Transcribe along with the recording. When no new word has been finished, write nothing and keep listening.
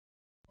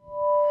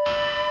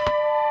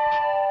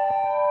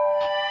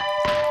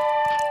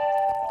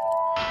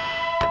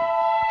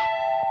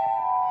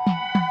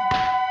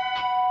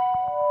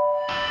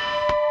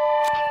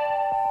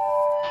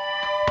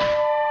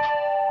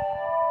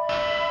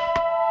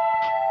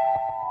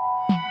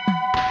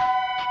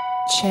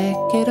Check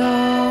it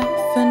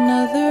off,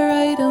 another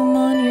item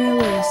on your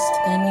list.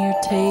 Then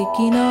you're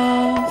taking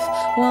off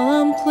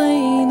while I'm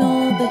playing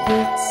all the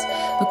hits.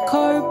 A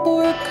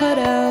cardboard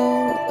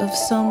cutout of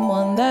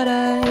someone that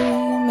I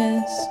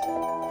missed.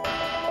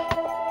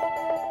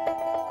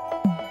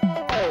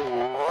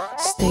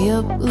 Stay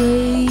up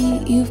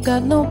late, you've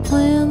got no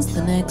plans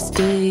the next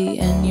day,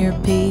 and you're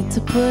paid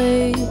to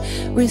play,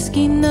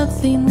 risking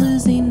nothing,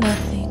 losing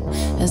nothing,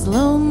 as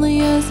lonely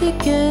as it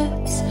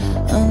gets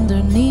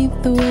underneath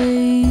the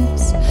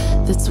waves.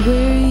 That's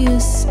where you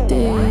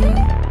stay.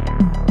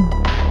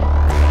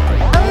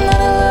 I'm not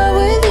in love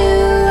with you,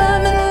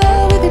 I'm in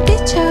love with your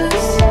beach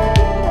house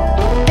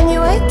and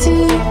your white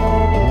tee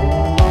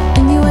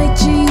and your white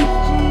Jeep.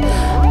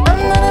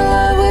 I'm not in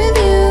love with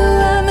you,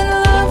 I'm in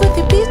love with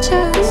your beach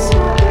house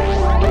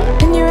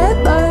and your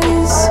red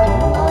bars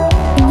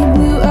and your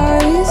blue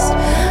eyes.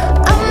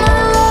 I'm not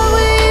in love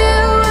with you,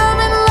 I'm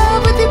in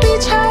love with your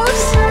beach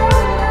house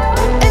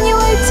and your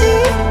white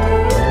tee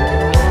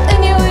and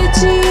your white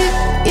Jeep.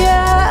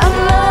 Yeah, I'm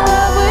not in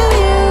love with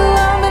you,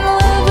 I'm in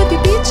love with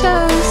your beach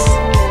house,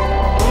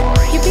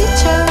 your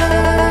beach house.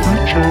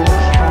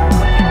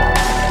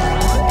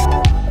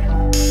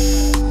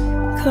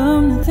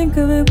 Come to think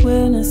of it,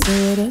 when I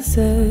say what I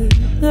said,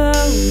 I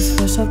was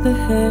fresh off the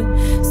head,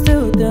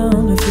 still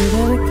down to feel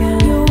that again.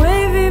 You're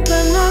wavy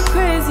but not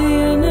crazy,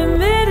 and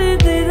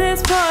admittedly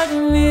there's part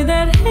of me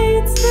that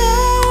hates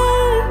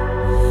that.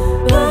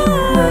 But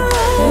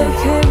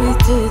okay, we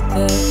did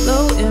that,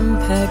 low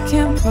impact,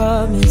 can't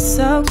promise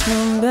I'll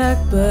come back,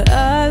 but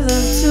I love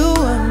to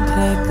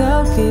unpack.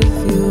 I'll give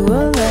you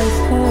a life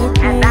hack.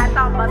 And that's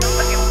all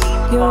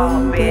motherfucking You're people,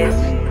 in bed.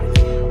 bitch.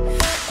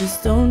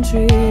 Just don't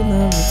dream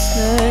of what's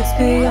next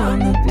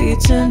beyond the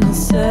beach and the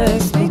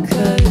sex, because